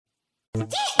Happy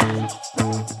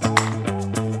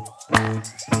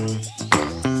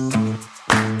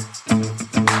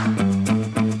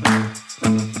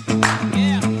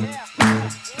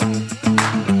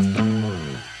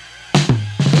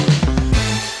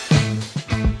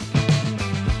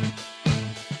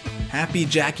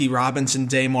Jackie Robinson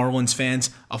Day, Marlins fans.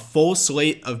 A full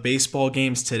slate of baseball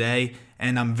games today,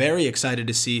 and I'm very excited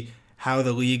to see how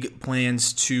the league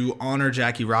plans to honor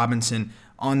Jackie Robinson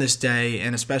on this day,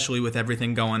 and especially with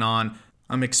everything going on.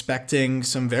 I'm expecting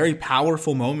some very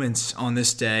powerful moments on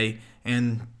this day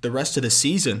and the rest of the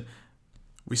season.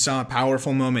 We saw a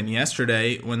powerful moment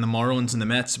yesterday when the Marlins and the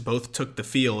Mets both took the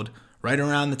field right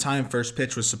around the time first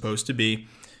pitch was supposed to be.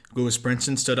 Lewis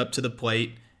Brinson stood up to the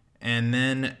plate, and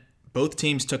then both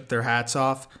teams took their hats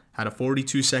off, had a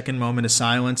 42-second moment of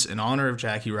silence in honor of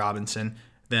Jackie Robinson,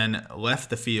 then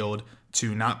left the field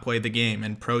to not play the game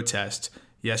and protest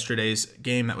yesterday's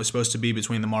game that was supposed to be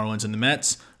between the Marlins and the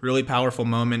Mets. Really powerful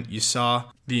moment. You saw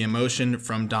the emotion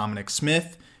from Dominic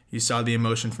Smith. You saw the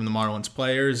emotion from the Marlins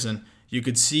players, and you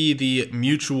could see the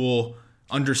mutual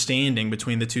understanding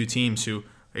between the two teams who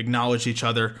acknowledged each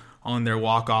other on their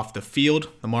walk off the field.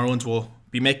 The Marlins will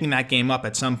be making that game up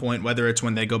at some point, whether it's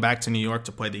when they go back to New York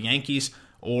to play the Yankees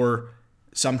or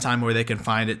sometime where they can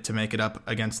find it to make it up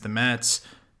against the Mets.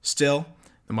 Still,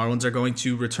 the Marlins are going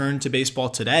to return to baseball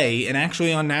today and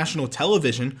actually on national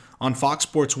television on Fox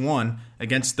Sports 1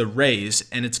 against the Rays,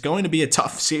 and it's going to be a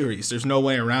tough series. There's no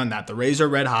way around that. The Rays are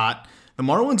red hot. The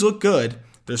Marlins look good.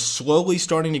 They're slowly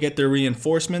starting to get their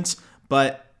reinforcements,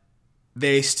 but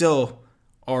they still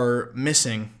are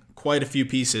missing quite a few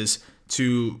pieces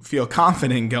to feel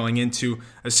confident going into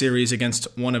a series against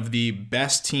one of the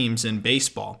best teams in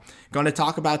baseball. Going to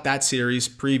talk about that series,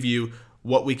 preview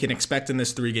what we can expect in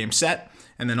this three-game set,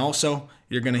 and then also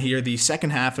you're going to hear the second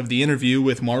half of the interview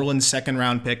with Marlins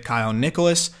second-round pick Kyle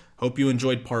Nicolas. Hope you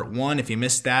enjoyed part one. If you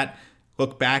missed that,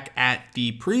 look back at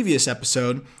the previous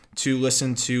episode to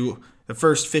listen to the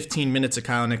first 15 minutes of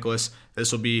Kyle Nicolas.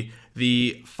 This will be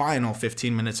the final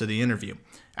 15 minutes of the interview.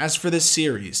 As for this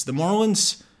series, the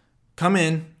Marlins come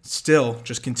in, still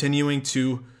just continuing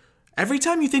to, every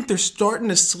time you think they're starting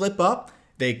to slip up,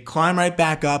 they climb right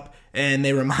back up and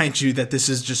they remind you that this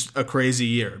is just a crazy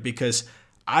year, because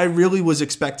I really was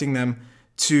expecting them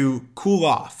to cool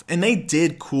off, and they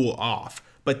did cool off,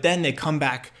 but then they come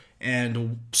back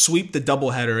and sweep the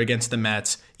doubleheader against the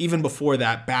Mets, even before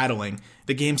that battling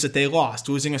the games that they lost,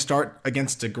 losing a start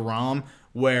against DeGrom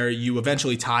where you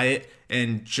eventually tie it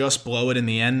and just blow it in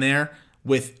the end there,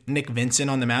 with Nick Vincent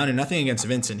on the mound, and nothing against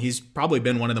Vincent. He's probably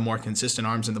been one of the more consistent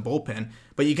arms in the bullpen.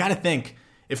 But you got to think,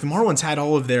 if the Marlins had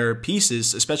all of their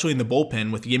pieces, especially in the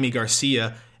bullpen with Yimi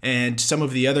Garcia and some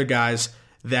of the other guys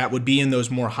that would be in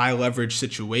those more high-leverage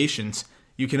situations,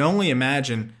 you can only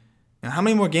imagine how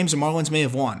many more games the Marlins may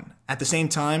have won. At the same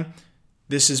time,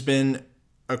 this has been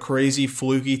a crazy,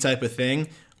 fluky type of thing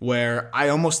where I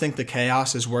almost think the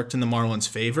chaos has worked in the Marlins'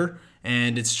 favor,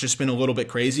 and it's just been a little bit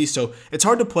crazy. So it's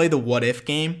hard to play the what-if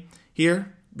game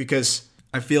here, because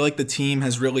I feel like the team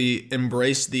has really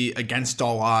embraced the against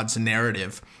all odds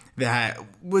narrative that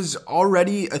was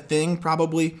already a thing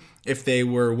probably if they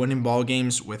were winning ball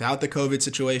games without the COVID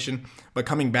situation. But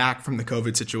coming back from the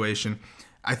COVID situation,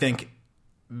 I think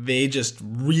they just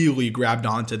really grabbed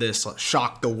onto this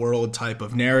shock the world type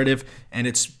of narrative, and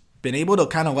it's been able to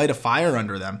kind of light a fire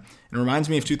under them. It reminds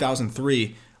me of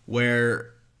 2003,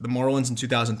 where the Marlins in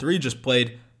 2003 just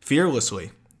played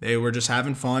fearlessly. They were just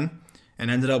having fun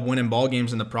and ended up winning ball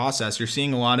games in the process. You're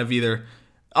seeing a lot of either,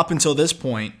 up until this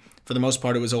point, for the most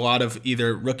part, it was a lot of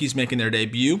either rookies making their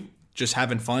debut, just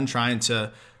having fun, trying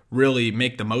to really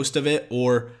make the most of it,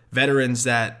 or veterans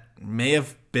that may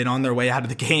have been on their way out of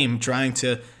the game trying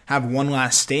to have one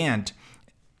last stand.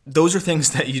 Those are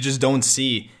things that you just don't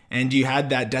see. And you had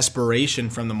that desperation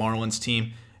from the Marlins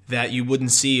team that you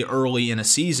wouldn't see early in a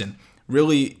season.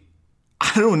 Really,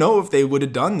 I don't know if they would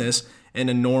have done this in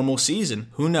a normal season.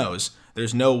 Who knows?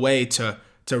 There's no way to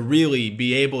really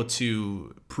be able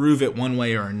to prove it one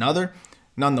way or another.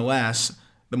 Nonetheless,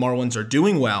 the Marlins are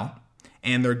doing well,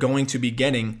 and they're going to be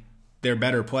getting their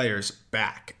better players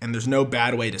back. And there's no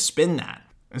bad way to spin that,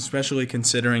 especially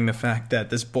considering the fact that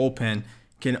this bullpen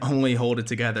can only hold it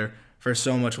together for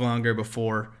so much longer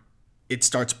before it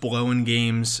starts blowing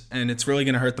games, and it's really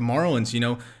going to hurt the Marlins. You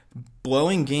know,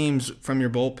 blowing games from your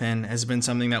bullpen has been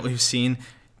something that we've seen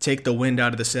take the wind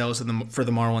out of the sails for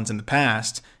the Marlins in the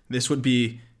past. This would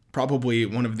be probably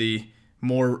one of the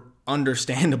more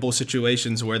understandable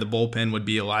situations where the bullpen would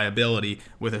be a liability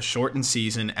with a shortened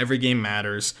season. Every game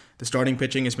matters. The starting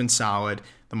pitching has been solid.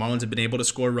 The Marlins have been able to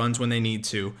score runs when they need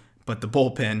to, but the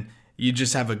bullpen, you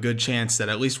just have a good chance that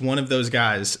at least one of those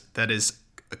guys that is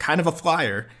kind of a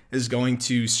flyer is going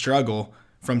to struggle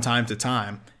from time to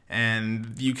time.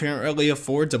 And you can't really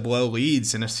afford to blow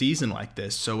leads in a season like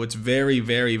this. So it's very,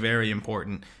 very, very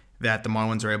important that the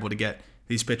Marlins are able to get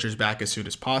these pitchers back as soon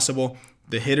as possible.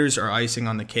 The hitters are icing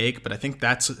on the cake, but I think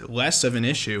that's less of an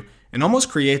issue. It almost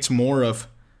creates more of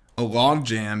a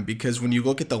logjam because when you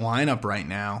look at the lineup right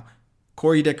now,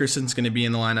 Corey Dickerson's going to be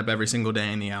in the lineup every single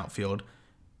day in the outfield.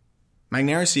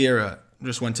 Magneuris Sierra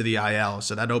just went to the IL,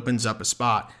 so that opens up a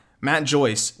spot. Matt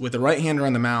Joyce, with a right-hander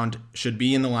on the mound, should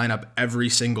be in the lineup every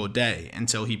single day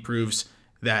until he proves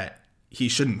that he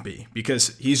shouldn't be,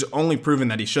 because he's only proven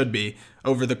that he should be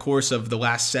over the course of the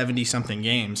last 70-something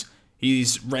games.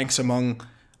 He's ranks among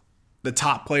the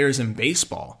top players in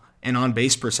baseball and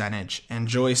on-base percentage, and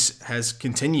Joyce has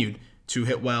continued to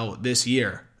hit well this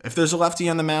year. If there's a lefty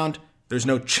on the mound, there's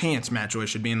no chance Matt Joyce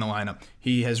should be in the lineup.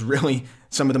 He has really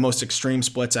some of the most extreme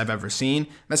splits I've ever seen.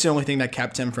 That's the only thing that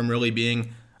kept him from really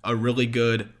being a really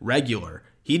good regular.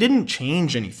 He didn't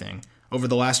change anything over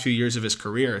the last few years of his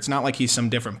career. It's not like he's some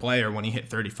different player when he hit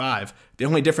 35. The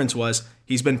only difference was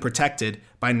he's been protected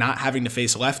by not having to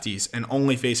face lefties and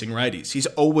only facing righties. He's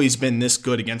always been this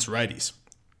good against righties.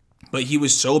 But he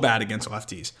was so bad against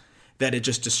lefties that it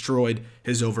just destroyed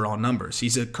his overall numbers.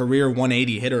 He's a career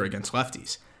 180 hitter against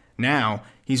lefties. Now,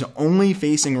 he's only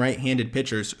facing right-handed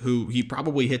pitchers who he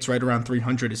probably hits right around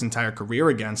 300 his entire career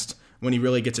against when he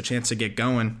really gets a chance to get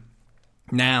going.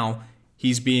 Now,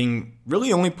 he's being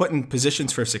really only put in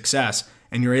positions for success,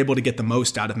 and you're able to get the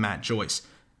most out of Matt Joyce.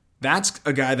 That's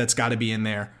a guy that's got to be in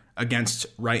there against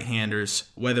right-handers,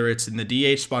 whether it's in the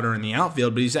DH spot or in the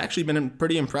outfield, but he's actually been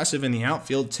pretty impressive in the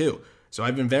outfield too. So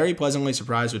I've been very pleasantly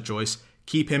surprised with Joyce.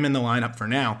 Keep him in the lineup for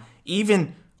now,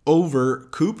 even over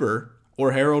Cooper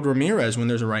or Harold Ramirez when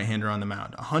there's a right-hander on the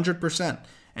mound, 100%.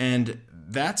 And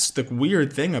that's the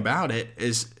weird thing about it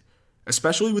is,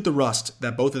 especially with the rust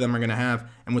that both of them are going to have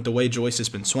and with the way Joyce has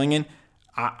been swinging,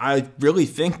 I really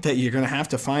think that you're going to have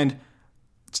to find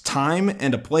time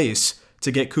and a place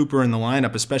to get Cooper in the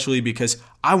lineup, especially because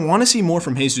I want to see more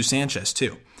from Jesus Sanchez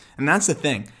too. And that's the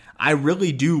thing. I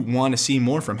really do want to see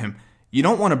more from him. You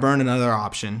don't want to burn another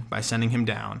option by sending him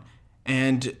down.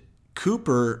 And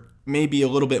Cooper may be a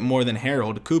little bit more than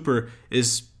Harold. Cooper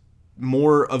is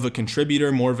more of a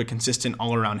contributor, more of a consistent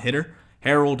all-around hitter.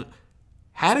 Harold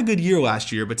had a good year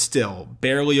last year, but still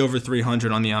barely over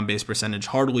 300 on the on-base percentage,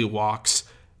 hardly walks,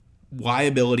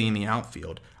 liability in the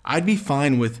outfield. I'd be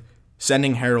fine with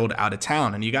sending Harold out of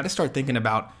town, and you got to start thinking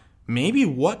about maybe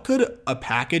what could a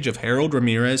package of Harold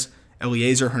Ramirez,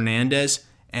 Eliezer Hernandez,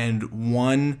 and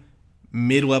one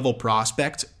mid-level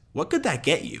prospect, what could that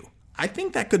get you? I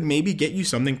think that could maybe get you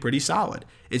something pretty solid.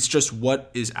 It's just what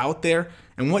is out there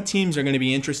and what teams are going to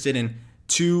be interested in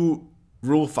two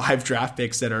Rule 5 draft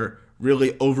picks that are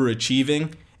really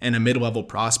overachieving and a mid-level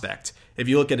prospect. If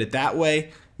you look at it that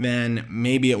way, then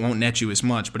maybe it won't net you as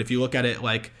much. But if you look at it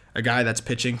like a guy that's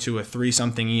pitching to a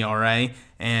 3-something ERA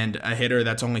and a hitter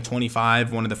that's only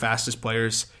 25, one of the fastest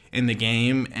players in the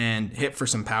game, and hit for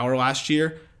some power last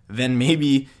year, then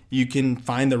maybe you can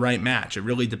find the right match. It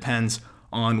really depends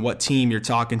on what team you're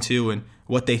talking to and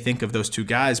what they think of those two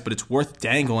guys, but it's worth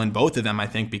dangling both of them, I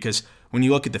think, because when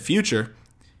you look at the future,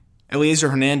 Eliezer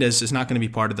Hernandez is not going to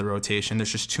be part of the rotation.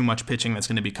 There's just too much pitching that's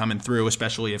going to be coming through,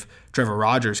 especially if Trevor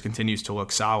Rogers continues to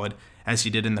look solid as he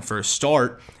did in the first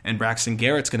start, and Braxton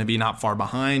Garrett's going to be not far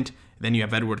behind. Then you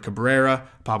have Edward Cabrera,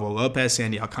 Pablo Lopez,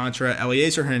 Sandy Alcantara.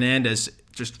 Eliezer Hernandez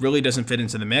just really doesn't fit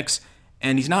into the mix,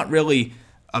 and he's not really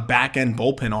a back-end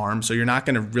bullpen arm, so you're not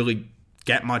going to really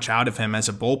get much out of him as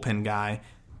a bullpen guy.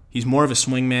 He's more of a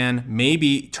swingman,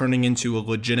 maybe turning into a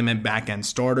legitimate back-end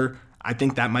starter. I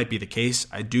think that might be the case.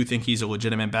 I do think he's a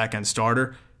legitimate back-end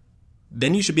starter.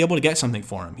 Then you should be able to get something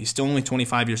for him. He's still only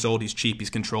 25 years old. He's cheap. He's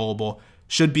controllable.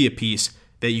 Should be a piece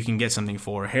that you can get something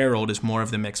for. Harold is more of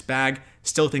the mixed bag.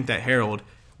 Still think that Harold,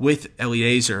 with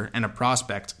Eliezer and a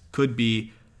prospect, could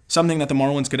be something that the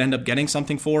Marlins could end up getting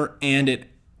something for, and it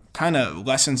kind of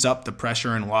lessens up the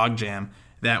pressure and logjam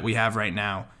that we have right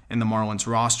now in the Marlins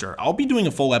roster. I'll be doing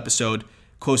a full episode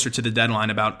closer to the deadline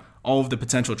about all of the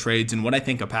potential trades and what I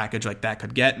think a package like that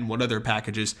could get and what other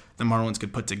packages the Marlins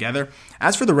could put together.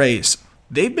 As for the Rays,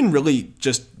 they've been really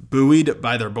just buoyed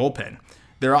by their bullpen.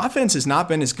 Their offense has not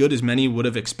been as good as many would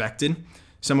have expected.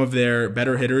 Some of their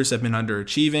better hitters have been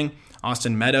underachieving.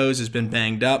 Austin Meadows has been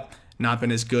banged up, not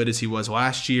been as good as he was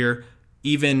last year.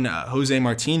 Even Jose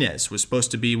Martinez was supposed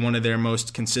to be one of their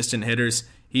most consistent hitters.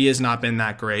 He has not been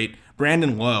that great.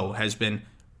 Brandon Lowe has been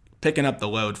picking up the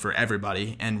load for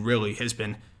everybody and really has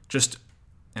been just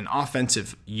an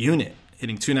offensive unit,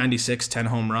 hitting .296, 10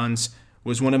 home runs,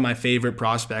 was one of my favorite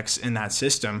prospects in that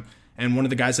system, and one of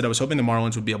the guys that I was hoping the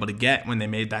Marlins would be able to get when they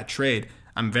made that trade.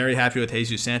 I'm very happy with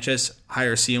Jesus Sanchez,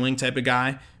 higher ceiling type of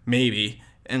guy, maybe,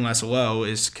 unless Lowe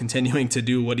is continuing to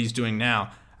do what he's doing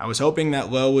now. I was hoping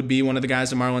that Lowe would be one of the guys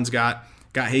the Marlins got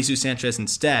Jesus Sanchez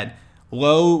instead.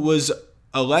 Lowe was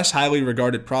a less highly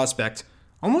regarded prospect,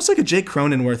 almost like a Jake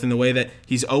Cronenworth in the way that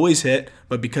he's always hit,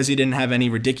 but because he didn't have any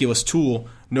ridiculous tool,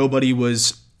 nobody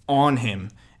was on him.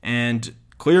 And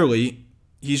clearly,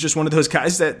 he's just one of those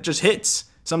guys that just hits.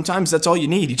 Sometimes that's all you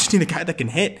need. You just need a guy that can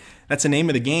hit. That's the name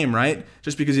of the game, right?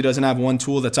 Just because he doesn't have one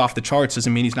tool that's off the charts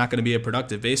doesn't mean he's not going to be a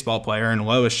productive baseball player, and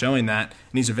Lowe is showing that,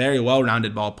 and he's a very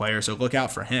well-rounded ball player, so look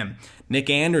out for him. Nick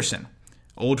Anderson,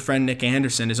 old friend Nick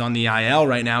Anderson, is on the IL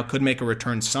right now, could make a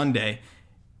return Sunday.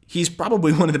 He's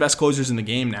probably one of the best closers in the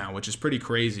game now, which is pretty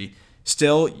crazy.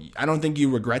 Still, I don't think you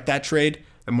regret that trade.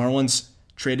 The Marlins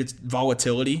traded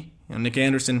volatility. Nick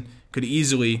Anderson could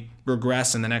easily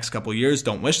regress in the next couple of years.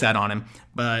 Don't wish that on him,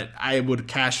 but I would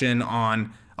cash in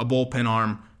on a bullpen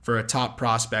arm for a top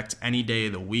prospect any day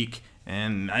of the week.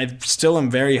 And I still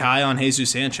am very high on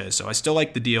Jesus Sanchez, so I still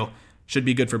like the deal. Should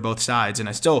be good for both sides, and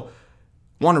I still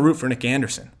want to root for Nick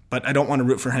Anderson, but I don't want to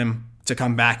root for him to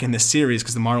come back in this series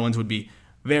because the Marlins would be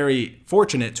very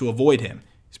fortunate to avoid him.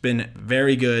 He's been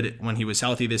very good when he was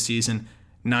healthy this season.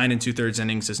 9 2/3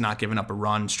 innings, has not given up a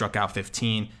run, struck out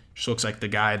 15. Just looks like the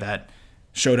guy that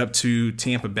showed up to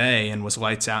Tampa Bay and was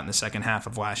lights out in the second half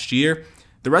of last year.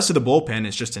 The rest of the bullpen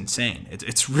is just insane.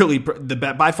 It's really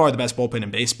by far the best bullpen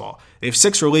in baseball. They have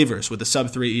 6 relievers with a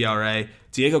sub-3 ERA.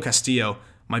 Diego Castillo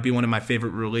might be one of my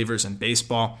favorite relievers in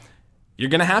baseball. You're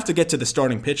going to have to get to the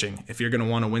starting pitching if you're going to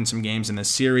want to win some games in this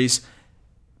series.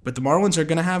 But the Marlins are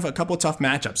going to have a couple tough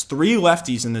matchups. 3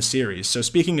 lefties in this series. So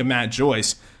speaking of Matt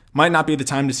Joyce, might not be the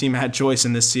time to see Matt Joyce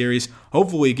in this series.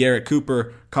 Hopefully Garrett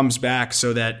Cooper comes back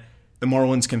so that the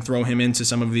Marlins can throw him into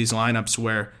some of these lineups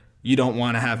where you don't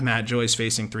want to have Matt Joyce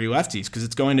facing 3 lefties, because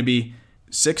it's going to be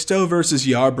Sixto versus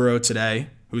Yarborough today,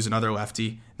 who's another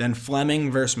lefty. Then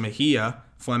Fleming versus Mejia.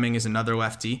 Fleming is another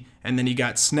lefty. And then you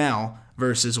got Snell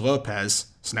versus Lopez.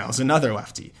 Snell's another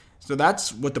lefty. So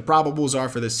that's what the probables are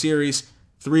for this series.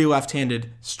 3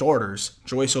 left-handed starters.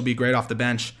 Joyce will be great off the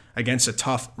bench against a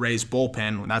tough Rays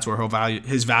bullpen. That's where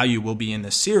his value will be in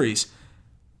this series.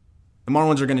 The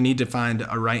Marlins are going to need to find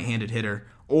a right-handed hitter,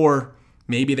 or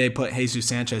maybe they put Jesus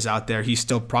Sanchez out there. He's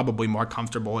still probably more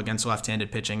comfortable against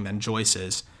left-handed pitching than Joyce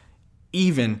is,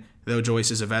 even though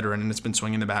Joyce is a veteran and has been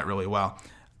swinging the bat really well.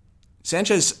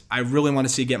 Sanchez, I really want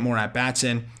to see get more at-bats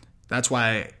in. That's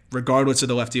why, regardless of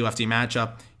the lefty-lefty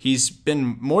matchup, he's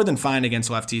been more than fine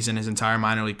against lefties in his entire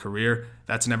minor league career.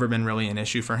 That's never been really an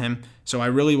issue for him. So I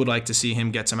really would like to see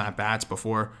him get some at-bats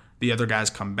before the other guys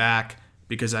come back,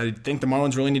 because I think the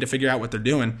Marlins really need to figure out what they're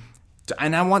doing.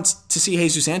 And I want to see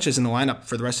Jesus Sanchez in the lineup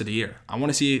for the rest of the year. I want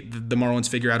to see the Marlins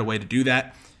figure out a way to do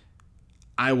that.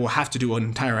 I will have to do an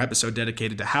entire episode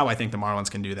dedicated to how I think the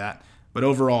Marlins can do that. But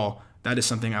overall, that is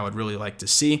something I would really like to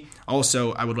see.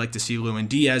 Also, I would like to see Lewin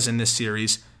Diaz in this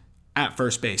series at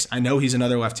first base. I know he's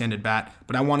another left-handed bat,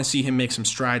 but I want to see him make some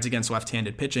strides against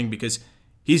left-handed pitching, because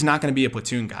he's not going to be a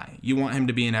platoon guy. You want him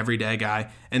to be an everyday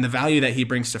guy, and the value that he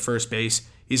brings to first base,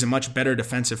 he's a much better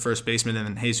defensive first baseman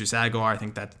than Jesus Aguilar. I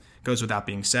think that goes without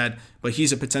being said, but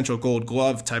he's a potential gold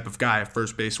glove type of guy at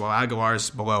first base, while Aguilar is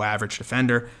below average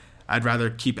defender. I'd rather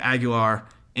keep Aguilar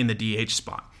in the DH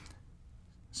spot.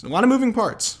 So a lot of moving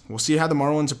parts. We'll see how the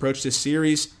Marlins approach this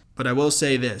series, but I will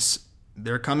say this.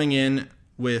 They're coming in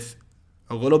with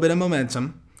a little bit of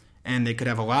momentum, and they could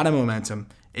have a lot of momentum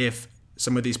if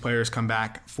some of these players come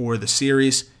back for the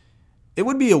series. It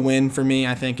would be a win for me,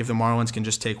 I think, if the Marlins can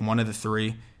just take one of the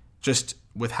 3, just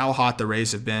with how hot the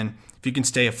Rays have been. If you can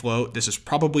stay afloat, this is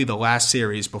probably the last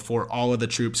series before all of the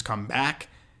troops come back.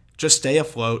 Just stay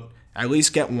afloat, at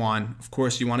least get 1. Of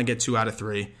course, you want to get 2 out of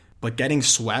 3, but getting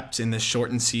swept in this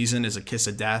shortened season is a kiss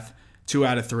of death. 2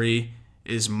 out of 3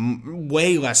 is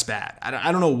way less bad.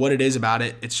 I don't know what it is about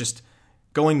it. It's just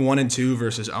going 1-2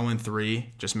 versus 0-3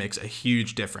 just makes a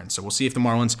huge difference. So we'll see if the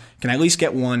Marlins can at least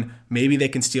get 1. Maybe they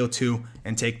can steal 2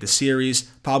 and take the series.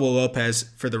 Pablo Lopez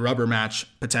for the rubber match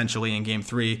potentially in Game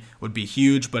 3 would be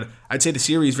huge. But I'd say the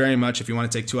series very much, if you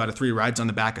want to take 2 out of 3, rides on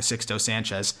the back of Sixto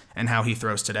Sanchez and how he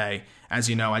throws today. As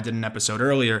you know, I did an episode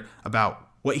earlier about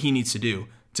what he needs to do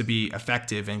to be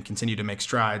effective and continue to make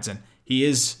strides. And he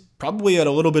is probably at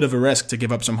a little bit of a risk to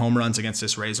give up some home runs against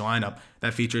this Rays lineup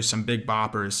that features some big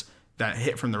boppers that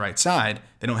hit from the right side.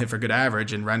 They don't hit for good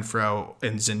average, and Renfroe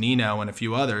and Zunino and a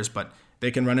few others, but they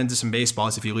can run into some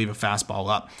baseballs if you leave a fastball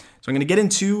up. So I'm going to get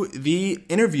into the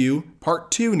interview,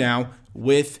 part 2 now,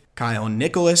 with Kyle and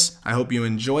Nicolas. I hope you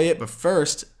enjoy it, but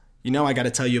first, I got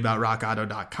to tell you about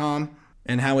rockauto.com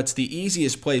and how it's the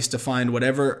easiest place to find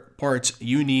whatever parts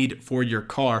you need for your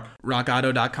car.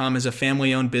 Rockauto.com is a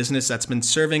family-owned business that's been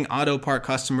serving auto part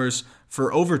customers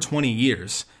for over 20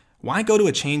 years. Why go to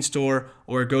a chain store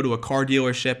or go to a car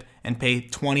dealership and pay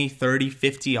 20, 30,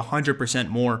 50, 100%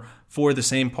 more for the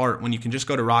same part when you can just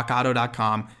go to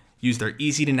rockauto.com, use their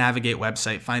easy-to-navigate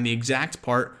website, find the exact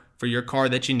part for your car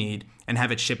that you need, and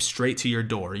have it shipped straight to your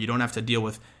door. You don't have to deal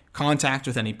with contact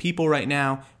with any people right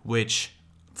now, which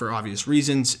for obvious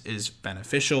reasons is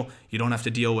beneficial. You don't have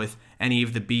to deal with any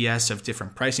of the BS of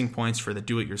different pricing points for the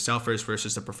do-it-yourselfers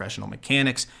versus the professional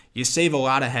mechanics. You save a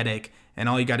lot of headache, and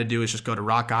all you got to do is just go to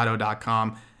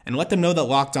rockauto.com and let them know that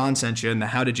Locked On sent you in the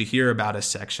How Did You Hear About Us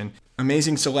section.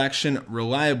 Amazing selection,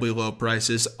 reliably low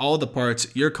prices, all the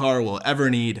parts your car will ever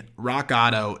need,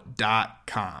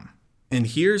 rockauto.com. And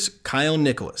here's Kyle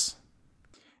Nicolas.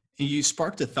 You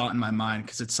sparked a thought in my mind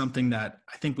because it's something that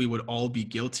I think we would all be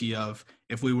guilty of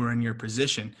if we were in your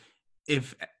position.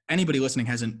 If anybody listening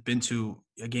hasn't been to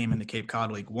a game in the Cape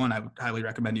Cod League, one, I would highly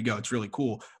recommend you go. It's really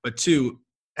cool. But two,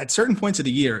 at certain points of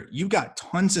the year, you've got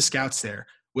tons of scouts there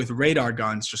with radar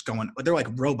guns just going, they're like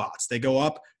robots. They go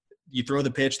up, you throw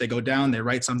the pitch, they go down, they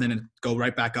write something and go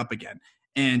right back up again.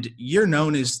 And you're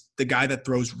known as the guy that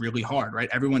throws really hard, right?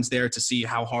 Everyone's there to see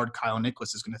how hard Kyle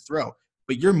Nicolas is going to throw.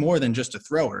 But you're more than just a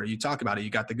thrower. You talk about it. You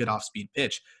got the good off-speed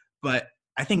pitch. But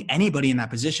I think anybody in that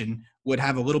position would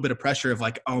have a little bit of pressure of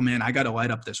like, oh, man, I got to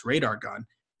light up this radar gun.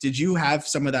 Did you have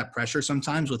some of that pressure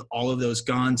sometimes with all of those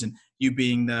guns and you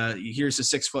being here's a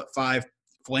 6'5"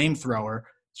 flamethrower?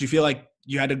 Did you feel like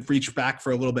you had to reach back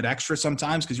for a little bit extra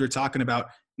sometimes because you were talking about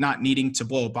not needing to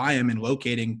blow by him and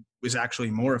locating was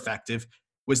actually more effective?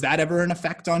 Was that ever an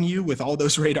effect on you with all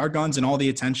those radar guns and all the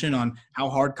attention on how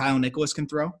hard Kyle Nicolas can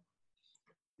throw?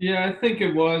 Yeah, I think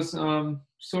it was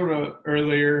sort of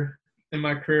earlier in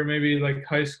my career, maybe like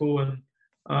high school, and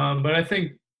but I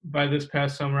think by this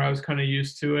past summer I was kind of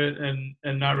used to it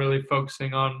and not really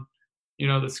focusing on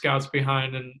the scouts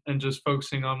behind and just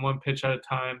focusing on one pitch at a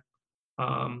time.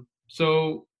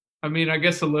 So I mean, I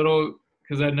guess a little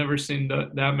because I'd never seen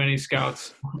that many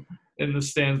scouts in the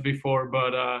stands before,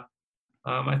 but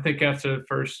I think after the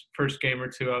first game or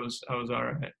two, I was all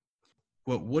right.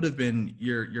 What would have been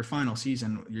your final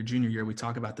season, your junior year, we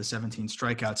talk about the 17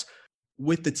 strikeouts.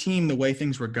 With the team, the way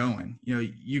things were going,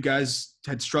 you guys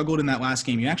had struggled in that last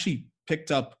game. You actually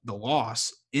picked up the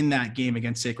loss in that game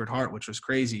against Sacred Heart, which was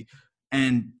crazy.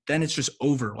 And then it's just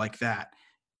over like that.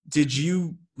 Did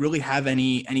you really have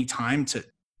any time to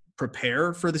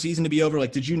prepare for the season to be over?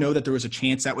 Like, did you know that there was a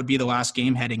chance that would be the last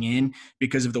game heading in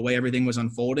because of the way everything was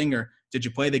unfolding? Or did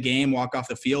you play the game, walk off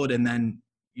the field, and then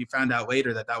you found out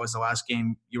later that was the last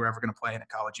game you were ever going to play in a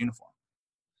college uniform?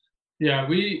 Yeah,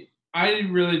 I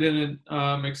really didn't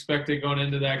expect it going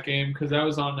into that game because that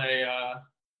was on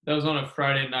a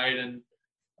Friday night, and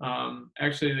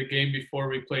actually the game before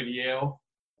we played Yale,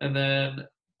 and then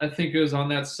I think it was on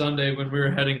that Sunday when we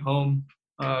were heading home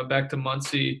back to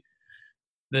Muncie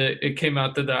that it came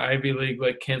out that the Ivy League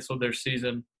canceled their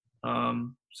season.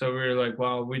 So we were like,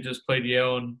 wow, we just played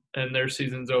Yale and their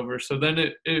season's over. So then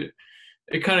it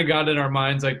kind of got in our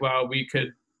minds like, wow, we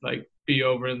could be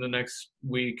over in the next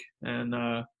week. And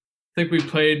I think we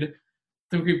played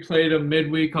a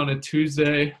midweek on a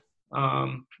Tuesday.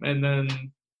 And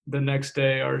then the next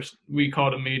day we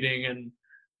called a meeting and,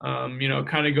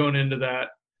 kind of going into that,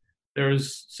 there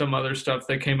was some other stuff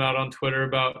that came out on Twitter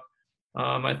about,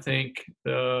 I think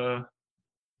the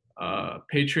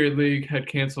Patriot League had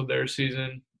canceled their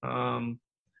season.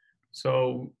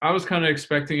 So I was kind of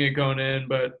expecting it going in,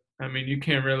 but I mean, you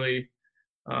can't really,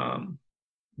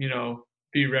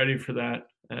 be ready for that.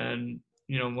 And,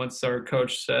 once our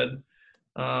coach said,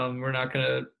 we're not going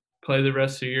to play the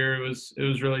rest of the year, it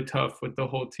was really tough with the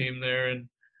whole team there. And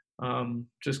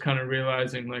just kind of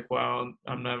realizing wow,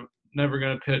 I'm never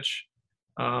going to pitch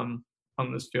on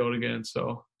this field again.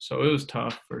 So it was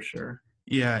tough for sure.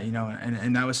 Yeah,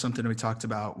 and that was something we talked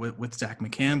about with Zach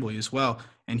McCambley as well.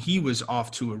 And he was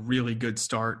off to a really good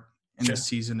start in the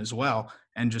season as well.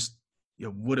 And just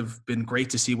would have been great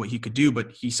to see what he could do.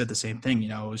 But he said the same thing.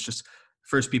 It was just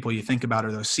first people you think about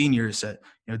are those seniors that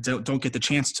don't get the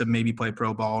chance to maybe play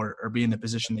pro ball or be in the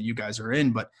position that you guys are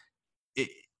in. But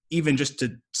even just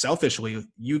to selfishly,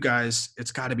 you guys,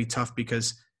 it's got to be tough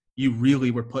because you really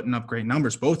were putting up great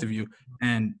numbers, both of you.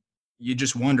 And you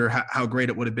just wonder how great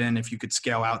it would have been if you could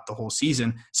scale out the whole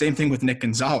season. Same thing with Nick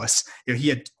Gonzalez. He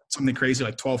had something crazy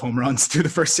like 12 home runs through the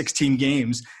first 16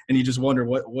 games, and you just wonder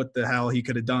what the hell he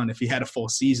could have done if he had a full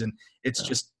season. It's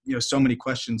just so many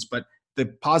questions. But the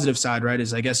positive side, right,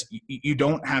 is I guess you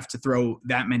don't have to throw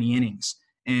that many innings.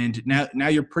 and now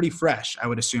you're pretty fresh, I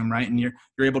would assume, right? And you're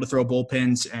able to throw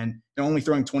bullpens, and you're only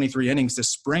throwing 23 innings this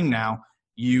spring now.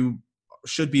 You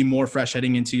should be more fresh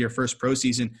heading into your first pro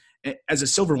season. As a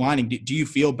silver lining, do you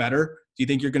feel better? Do you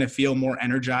think you're going to feel more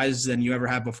energized than you ever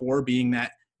have before, being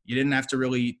that you didn't have to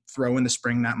really throw in the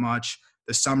spring that much?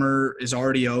 The summer is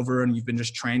already over and you've been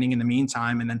just training in the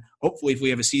meantime. And then hopefully if we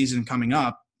have a season coming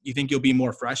up, you think you'll be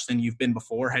more fresh than you've been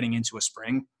before heading into a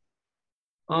spring?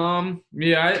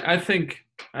 Yeah, I think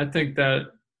that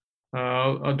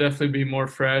I'll definitely be more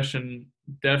fresh and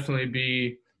definitely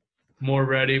be more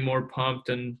ready, more pumped,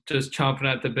 and just chomping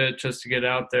at the bit just to get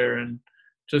out there. And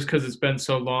just because it's been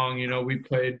so long,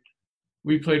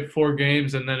 we played 4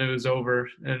 games and then it was over,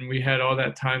 and we had all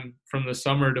that time from the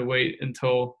summer to wait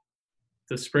until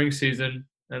the spring season,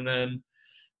 and then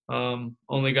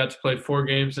only got to play 4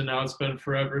 games, and now it's been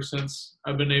forever since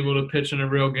I've been able to pitch in a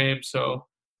real game. So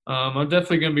I'm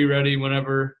definitely going to be ready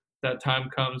whenever that time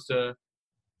comes to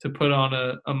put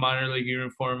on a minor league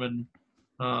uniform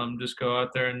and just go out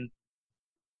there and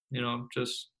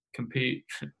just compete.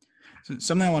 So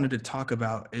something I wanted to talk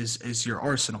about is your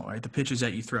arsenal, right? The pitches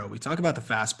that you throw. We talk about the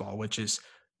fastball, which is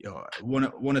one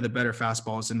of the better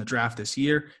fastballs in the draft this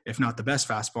year, if not the best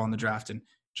fastball in the draft, and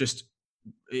just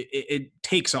it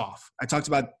takes off. I talked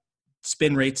about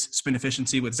spin rates, spin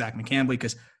efficiency with Zach McCambly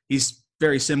because he's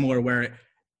very similar, where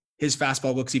his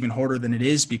fastball looks even harder than it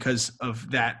is because of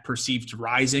that perceived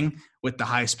rising with the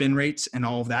high spin rates and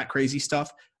all of that crazy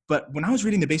stuff. But when I was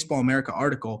reading the Baseball America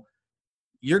article,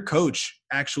 your coach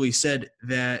actually said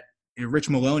that Rich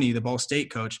Maloney, the Ball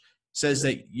State coach, says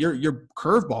that your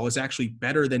curveball is actually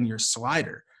better than your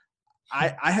slider.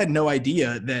 I had no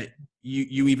idea that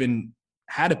you even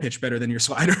had a pitch better than your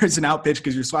slider as an out pitch,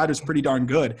 because your slider is pretty darn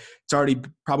good. It's already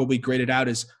probably graded out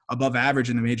as above average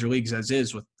in the major leagues as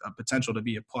is, with a potential to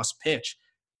be a plus pitch.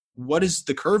 What is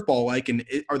the curveball like? And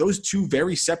are those two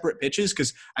very separate pitches?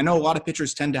 Because I know a lot of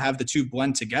pitchers tend to have the two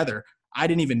blend together. I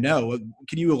didn't even know.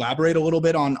 Can you elaborate a little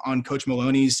bit on Coach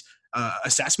Maloney's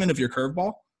assessment of your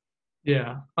curveball?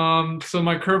 Yeah. So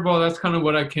my curveball, that's kind of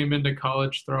what I came into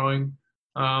college throwing.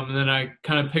 And then I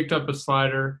kind of picked up a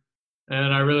slider,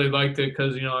 and I really liked it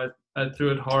because, I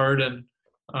threw it hard and,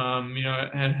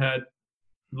 it had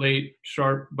late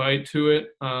sharp bite to it.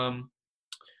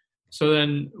 So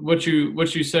then what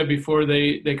you said before,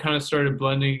 they kind of started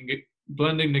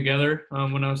blending together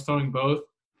when I was throwing both.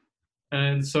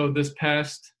 And so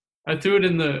I threw it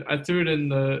in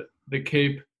the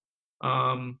Cape.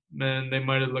 And they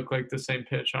might have looked like the same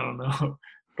pitch. I don't know.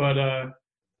 But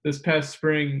this past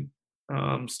spring,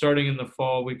 starting in the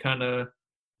fall, we kind of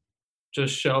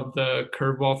just shelved the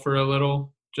curveball for a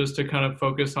little, just to kind of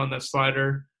focus on the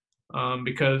slider,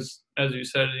 because, as you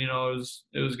said,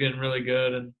 it was getting really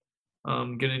good,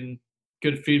 and getting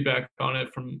good feedback on it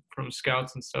from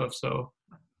scouts and stuff. So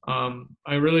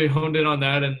I really honed in on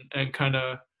that and kind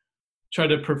of tried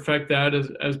to perfect that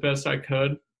as best I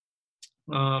could.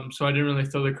 So I didn't really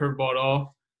throw the curveball at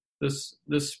all this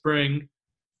spring,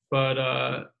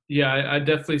 but yeah, I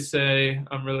definitely say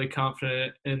I'm really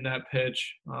confident in that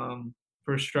pitch,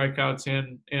 for strikeouts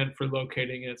and for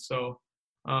locating it. So,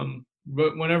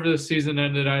 but whenever the season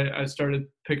ended, I started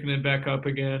picking it back up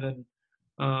again,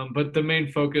 and but the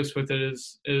main focus with it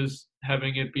is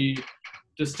having it be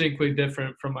distinctly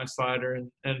different from my slider,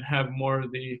 and have more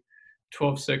of the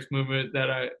 12-6 movement that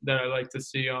I like to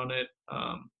see on it,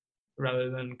 rather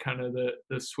than kind of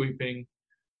the sweeping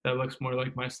that looks more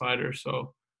like my slider.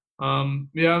 So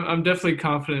yeah, I'm definitely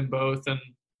confident in both, and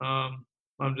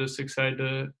I'm just excited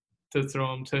to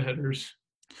throw them to hitters.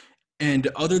 And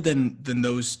other than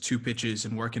those two pitches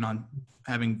and working on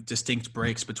having distinct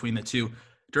breaks between the two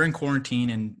during quarantine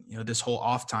and this whole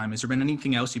off time, has there been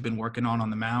anything else you've been working on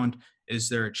the mound? Is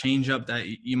there a changeup that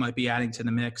you might be adding to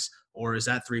the mix, or is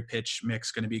that 3-pitch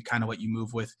mix going to be kind of what you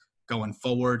move with going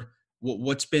forward?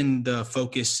 What's been the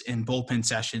focus in bullpen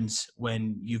sessions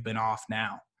when you've been off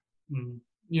now?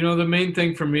 The main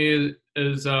thing for me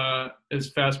is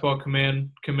fastball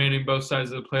commanding both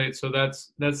sides of the plate. So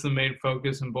that's the main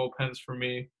focus in bullpens for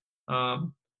me.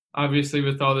 Obviously,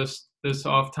 with all this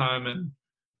off time, and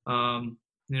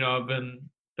I've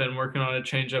been working on a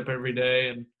changeup every day,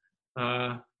 and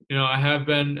I've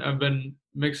been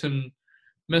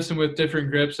messing with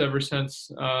different grips ever since,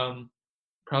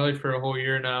 probably for a whole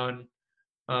year now, and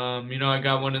I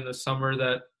got one in the summer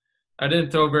that I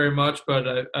didn't throw very much, but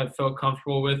I felt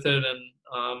comfortable with it, and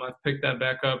I've picked that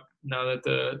back up now that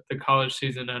the college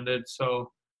season ended.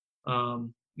 So,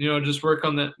 just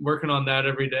working on that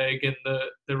every day, getting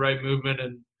the right movement,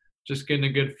 and just getting a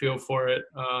good feel for it.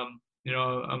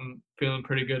 I'm feeling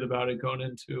pretty good about it going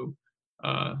into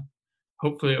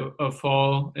hopefully a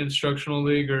fall instructional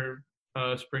league or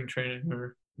spring training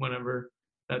or whenever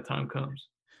that time comes.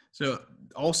 So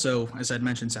also, as I'd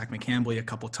mentioned, Zach McCambly a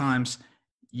couple times,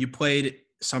 you played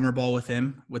summer ball with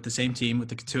him with the same team with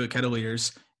the two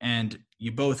Kettleers, and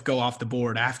you both go off the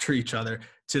board after each other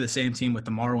to the same team with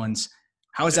the Marlins.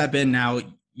 How has that been now?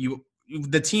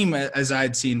 The team, as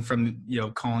I'd seen from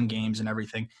calling games and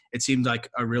everything, it seemed like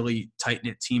a really tight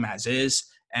knit team as is,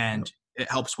 and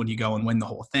it helps when you go and win the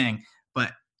whole thing.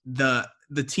 But the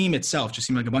team itself just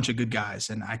seemed like a bunch of good guys,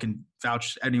 and I can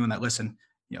vouch anyone that listened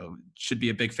should be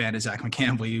a big fan of Zach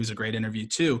McCambly. He was a great interview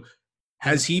too.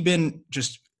 Has he been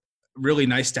just really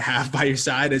nice to have by your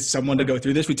side as someone to go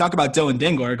through this? We talk about Dylan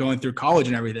Dingler going through college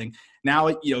and everything.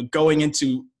 Now, going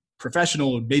into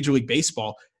professional Major League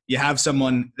Baseball, you have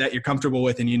someone that you're comfortable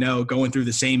with and going through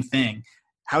the same thing.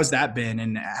 How's that been?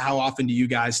 And how often do you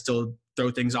guys still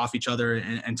throw things off each other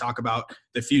and talk about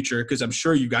the future? Because I'm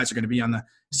sure you guys are going to be on the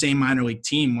same minor league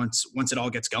team once it all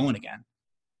gets going again.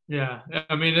 Yeah,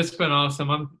 I mean, it's been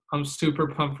awesome. I'm super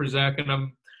pumped for Zach, and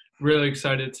I'm really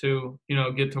excited to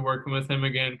get to working with him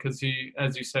again because he,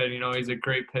 as you said, he's a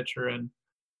great pitcher, and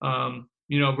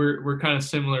we're kind of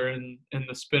similar in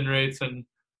the spin rates and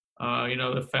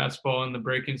the fastball and the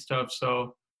breaking stuff.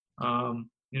 So I'm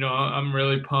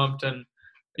really pumped, and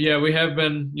yeah, we have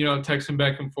been texting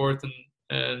back and forth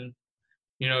and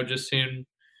just seeing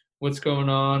what's going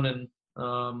on, and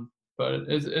but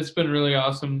it's been really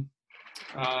awesome.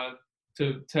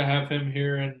 To have him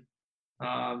here and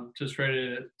just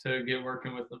ready to get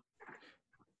working with him.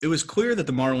 It was clear that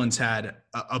the Marlins had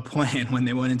a plan when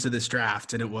they went into this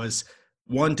draft, and it was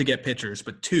one, to get pitchers,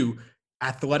 but two,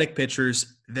 athletic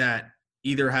pitchers that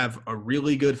either have a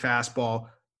really good fastball,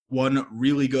 one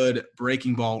really good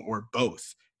breaking ball, or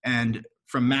both. And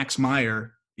from Max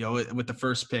Meyer, with the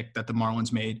first pick that the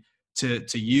Marlins made to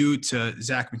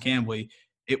Zach McCambly,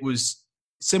 it was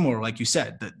similar, like you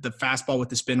said, the fastball with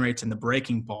the spin rates and the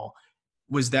breaking ball.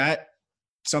 Was that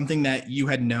something that you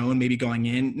had known maybe going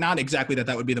in? Not exactly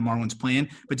that would be the Marlins' plan,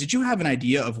 but did you have an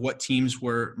idea of what teams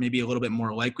were maybe a little bit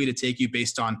more likely to take you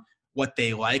based on what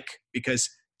they like? Because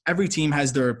every team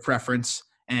has their preference,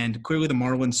 and clearly the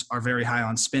Marlins are very high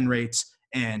on spin rates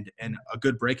and a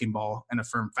good breaking ball and a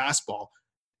firm fastball.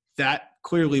 That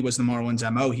clearly was the Marlins'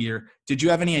 MO here. Did you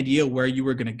have any idea where you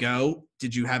were going to go?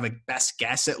 Did you have a best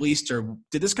guess at least, or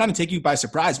did this kind of take you by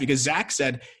surprise? Because Zach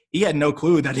said he had no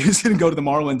clue that he was going to go to the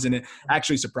Marlins, and it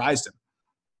actually surprised him.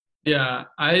 Yeah,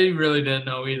 I really didn't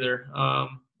know either.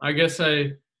 I guess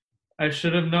I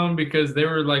should have known because they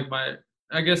were like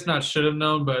I guess not should have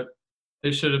known, but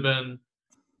they should have been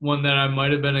one that I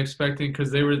might have been expecting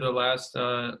because they were the last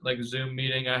Zoom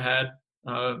meeting I had,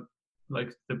 like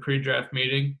the pre-draft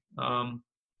meeting.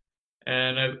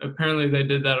 And apparently they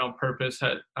did that on purpose.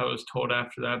 I was told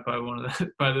after that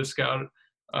by the scout.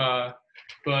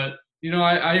 But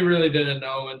I really didn't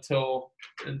know until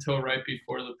right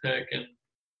before the pick, and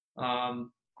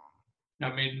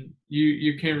I mean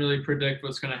you can't really predict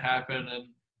what's going to happen, and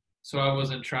so I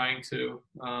wasn't trying to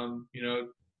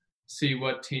see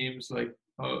what teams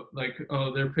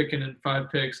they're picking in 5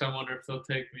 picks. I wonder if they'll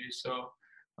take me. So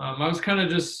I was kind of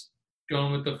just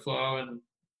going with the flow and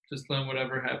just letting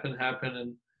whatever happen.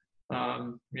 And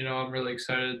I'm really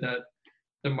excited that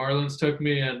the Marlins took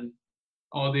me, and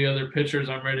all the other pitchers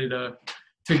I'm ready to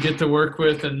get to work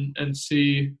with and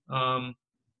see how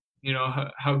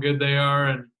good they are,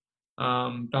 and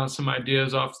bounce some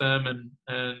ideas off them,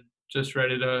 and just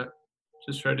ready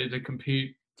to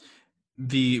compete.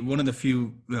 One of the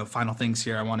few final things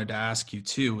here I wanted to ask you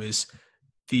too is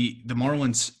the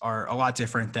Marlins are a lot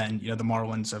different than the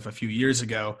Marlins of a few years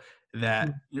ago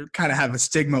that you kind of have a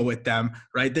stigma with them,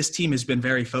 right? This team has been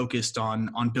very focused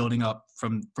on building up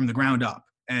from the ground up,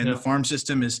 and the farm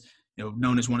system is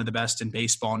known as one of the best in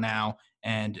baseball now,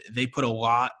 and they put a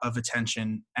lot of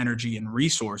attention, energy, and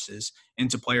resources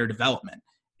into player development.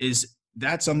 Is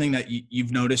that something that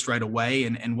you've noticed right away?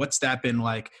 And what's that been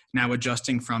like now,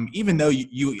 adjusting from, even though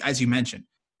you, as you mentioned,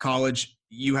 college,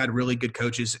 you had really good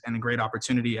coaches and a great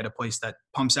opportunity at a place that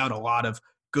pumps out a lot of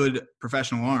good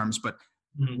professional arms. But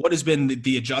what has been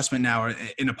the adjustment now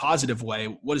in a positive way?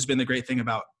 What has been the great thing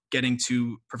about getting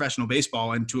to professional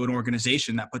baseball and to an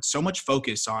organization that puts so much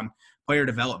focus on player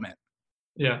development?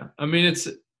 Yeah. I mean, it's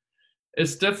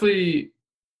definitely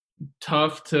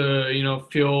tough to,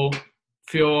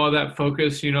 feel all that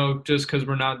focus, just because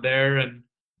we're not there, and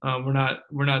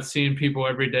we're not seeing people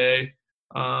every day.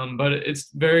 But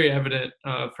it's very evident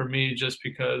for me, just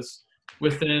because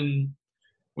within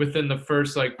the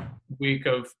first week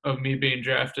of me being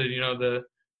drafted, the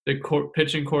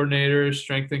pitching coordinators,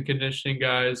 strength and conditioning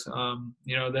guys,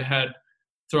 they had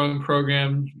throwing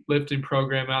program, lifting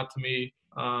program out to me,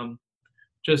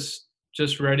 just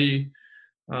ready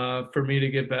for me to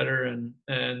get better,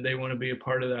 and they want to be a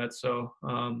part of that. So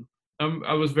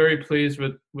I was very pleased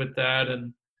with that,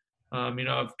 and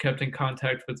I've kept in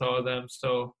contact with all of them.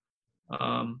 So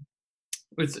um,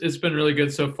 it's been really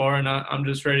good so far, and I'm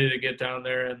just ready to get down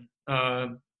there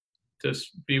and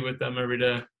just be with them every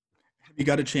day. Have you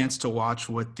got a chance to watch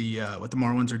what the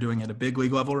Marlins are doing at a big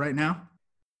league level right now?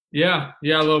 Yeah,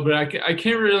 a little bit. I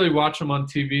can't really watch them on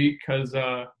TV because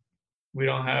we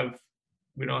don't have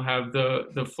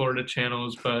the Florida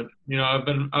channels. But I've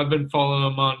been following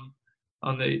them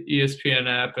on the ESPN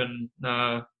app and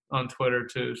on Twitter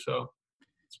too. So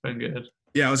it's been good.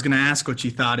 Yeah, I was going to ask what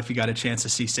you thought if you got a chance to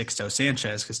see Sixto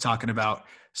Sanchez, because talking about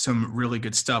some really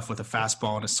good stuff with a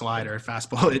fastball and a slider. A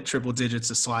fastball at triple digits,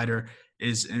 a slider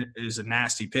is a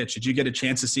nasty pitch. Did you get a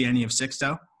chance to see any of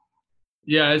Sixto?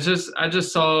 Yeah, I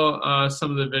just saw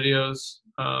some of the videos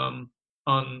on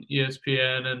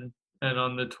ESPN and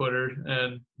on the Twitter,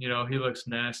 and he looks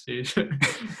nasty. So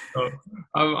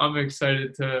I'm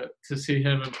excited to see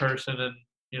him in person, and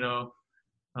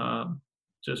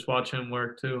just watch him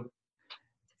work too.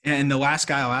 And the last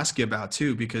guy I'll ask you about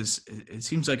too, because it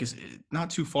seems like it's not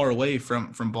too far away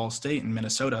from Ball State in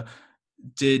Minnesota.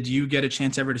 Did you get a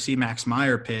chance ever to see Max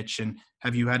Meyer pitch? And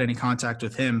have you had any contact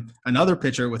with him? Another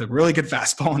pitcher with a really good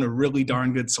fastball and a really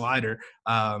darn good slider.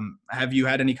 Have you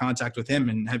had any contact with him?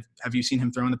 And have you seen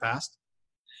him throw in the past?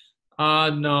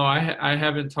 No, I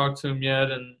haven't talked to him yet,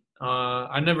 and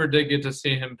I never did get to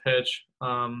see him pitch.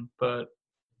 But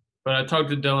I talked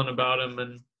to Dylan about him,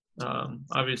 and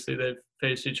obviously they've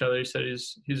faced each other. He said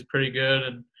he's pretty good,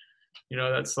 and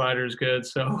that slider is good.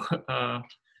 So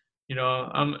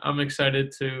I'm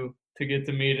excited to get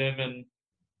to meet him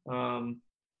and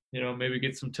maybe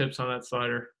get some tips on that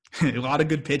slider. A lot of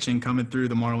good pitching coming through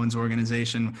the Marlins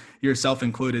organization, yourself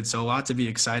included. So a lot to be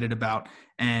excited about.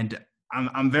 And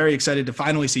I'm very excited to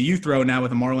finally see you throw now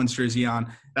with a Marlins jersey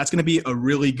on. That's going to be a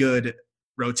really good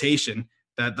rotation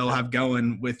that they'll have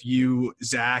going with you,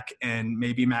 Zach, and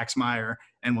maybe Max Meyer.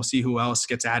 And we'll see who else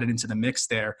gets added into the mix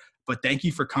there. But thank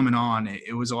you for coming on.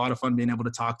 It was a lot of fun being able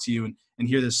to talk to you and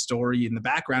hear this story and the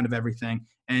background of everything.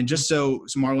 And just so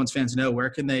some Marlins fans know, where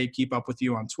can they keep up with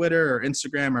you on Twitter or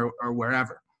Instagram or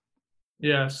wherever?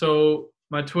 Yeah, so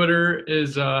my Twitter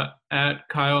is at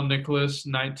Kyle Nicolas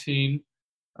 19.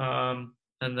 And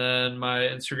then my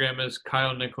Instagram is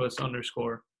Kyle Nicolas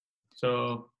 _.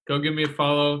 So go give me a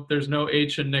follow. There's no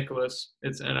H in Nicholas.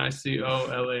 It's Nicolas,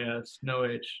 no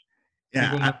H.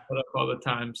 Yeah, people mess that up all the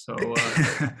time. So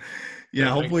yeah,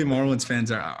 hopefully Marlins fans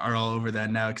are all over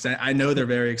that now, because I know they're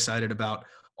very excited about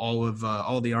all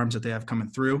the arms that they have coming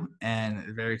through, and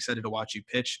they're very excited to watch you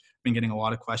pitch. Been getting a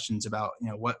lot of questions about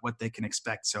what they can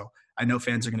expect. So I know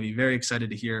fans are going to be very excited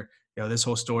to hear this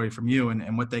whole story from you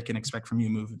and what they can expect from you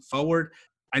moving forward.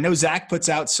 I know Zach puts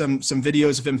out some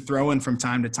videos of him throwing from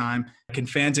time to time. Can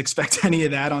fans expect any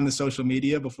of that on the social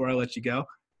media before I let you go?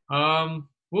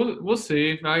 We'll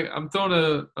see. I'm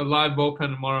throwing a live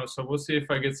bullpen tomorrow, so we'll see if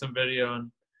I get some video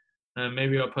and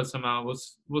maybe I'll put some out.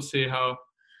 We'll see how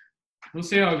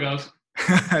it goes.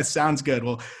 Sounds good.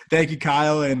 Well, thank you,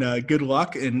 Kyle, and good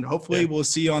luck. And hopefully we'll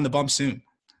see you on the bump soon.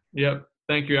 Yep.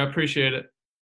 Thank you. I appreciate it.